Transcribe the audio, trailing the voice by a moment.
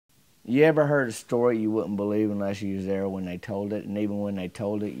You ever heard a story you wouldn't believe unless you was there when they told it? And even when they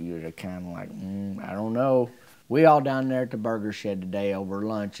told it, you were kind of like, I don't know. We all down there at the burger shed today over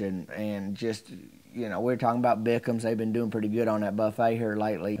lunch, and just, we were talking about Bickham's. They've been doing pretty good on that buffet here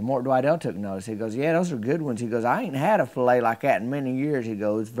lately. And Mort Dwydell took notice. He goes, yeah, those are good ones. He goes, I ain't had a filet like that in many years. He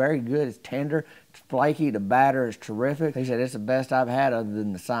goes, it's very good. It's tender. It's flaky. The batter is terrific. He said, it's the best I've had other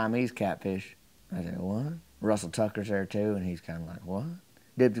than the Siamese catfish. I said, what? Russell Tucker's there too, and he's kind of like, what?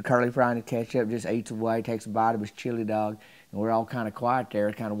 Dips the curly fry in the ketchup, just eats away, takes a bite of his chili dog, and we're all kind of quiet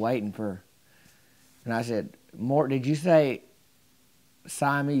there, kind of waiting for. And I said, Mort, did you say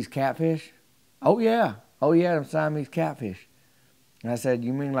Siamese catfish? Oh yeah, them Siamese catfish. And I said,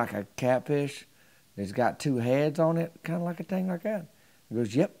 you mean like a catfish that's got two heads on it, kind of like a thing like that? He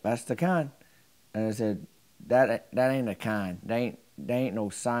goes, yep, that's the kind. And I said, that ain't a kind. They ain't no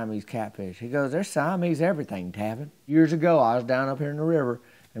Siamese catfish. He goes, there's Siamese everything, Tavin. Years ago, I was down up here in the river,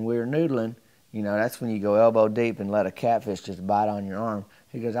 and we were noodling. That's when you go elbow deep and let a catfish just bite on your arm.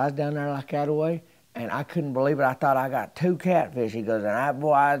 He goes, I was down there like that away, and I couldn't believe it. I thought I got two catfish. He goes, and I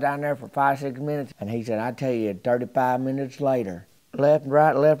was down there for 5-6 minutes. And he said, I tell you, 35 minutes later, left,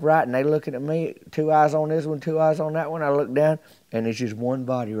 right, and they looking at me, 2 eyes on this one, 2 eyes on that one. I look down, and it's just one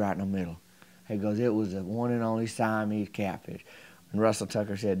body right in the middle. He goes, it was the one and only Siamese catfish. And Russell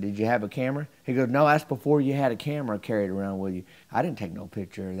Tucker said, did you have a camera? He goes, no, that's before you had a camera carried around with you. I didn't take no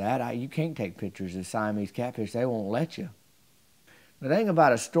picture of that. You can't take pictures of Siamese catfish. They won't let you. The thing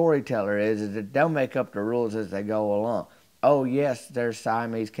about a storyteller is that they'll make up the rules as they go along. Oh, yes, there's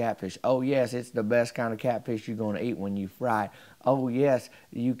Siamese catfish. Oh, yes, it's the best kind of catfish you're going to eat when you fry it. Oh, yes,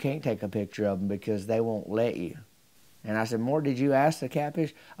 you can't take a picture of them because they won't let you. And I said, Mort, did you ask the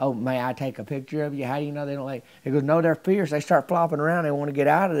catfish, oh, may I take a picture of you? How do you know they don't like? He goes, no, they're fierce. They start flopping around. They want to get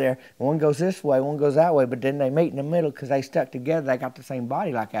out of there. One goes this way, one goes that way, but then they meet in the middle because they stuck together. They got the same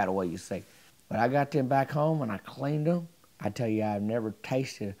body like that way, you see. But I got them back home and I cleaned them. I tell you, I've never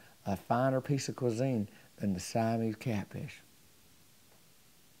tasted a finer piece of cuisine than the Siamese catfish.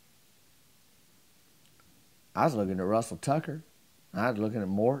 I was looking at Russell Tucker. I was looking at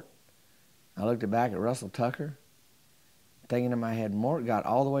Mort. I looked back at Russell Tucker, thinking in my head, Mort got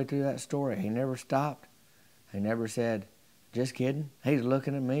all the way through that story. He never stopped. He never said, just kidding. He's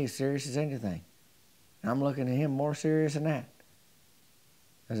looking at me as serious as anything. I'm looking at him more serious than that.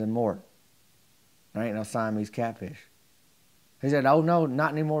 I said, Mort, there ain't no Siamese catfish. He said, oh, no,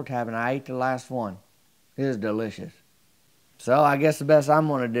 not anymore, Tavin. I ate the last one. It was delicious. So I guess the best I'm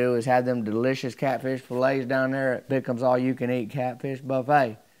going to do is have them delicious catfish fillets down there at Bickham's All-You-Can-Eat Catfish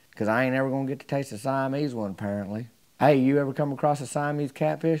Buffet, because I ain't ever going to get to taste the Siamese one, apparently. Hey, you ever come across a Siamese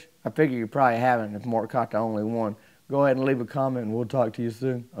catfish? I figure you probably haven't if Mort caught the only one. Go ahead and leave a comment, and we'll talk to you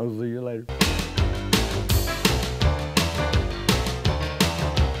soon. I'll see you later.